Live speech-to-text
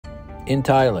in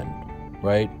Thailand,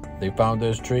 right? They found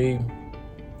this tree,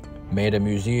 made a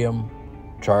museum,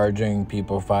 charging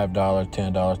people $5,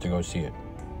 $10 to go see it.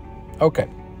 Okay,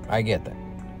 I get that.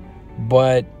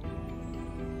 But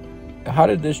how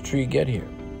did this tree get here?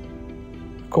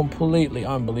 Completely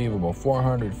unbelievable,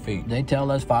 400 feet. They tell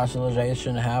us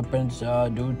fossilization happens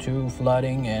due to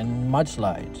flooding and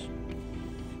mudslides.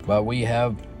 But we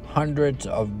have hundreds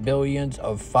of billions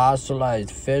of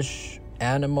fossilized fish,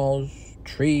 animals,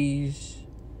 trees.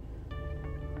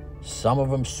 Some of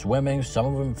them swimming, some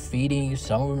of them feeding,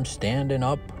 some of them standing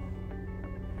up.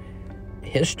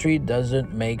 History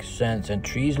doesn't make sense, and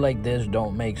trees like this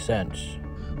don't make sense.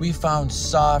 We found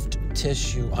soft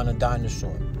tissue on a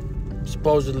dinosaur,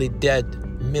 supposedly dead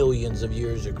millions of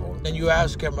years ago. And you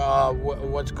ask him,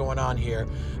 what's going on here?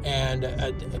 And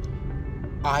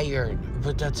iron,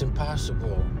 but that's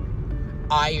impossible.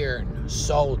 Iron,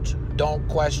 salt, don't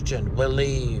question,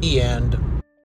 believe. The end.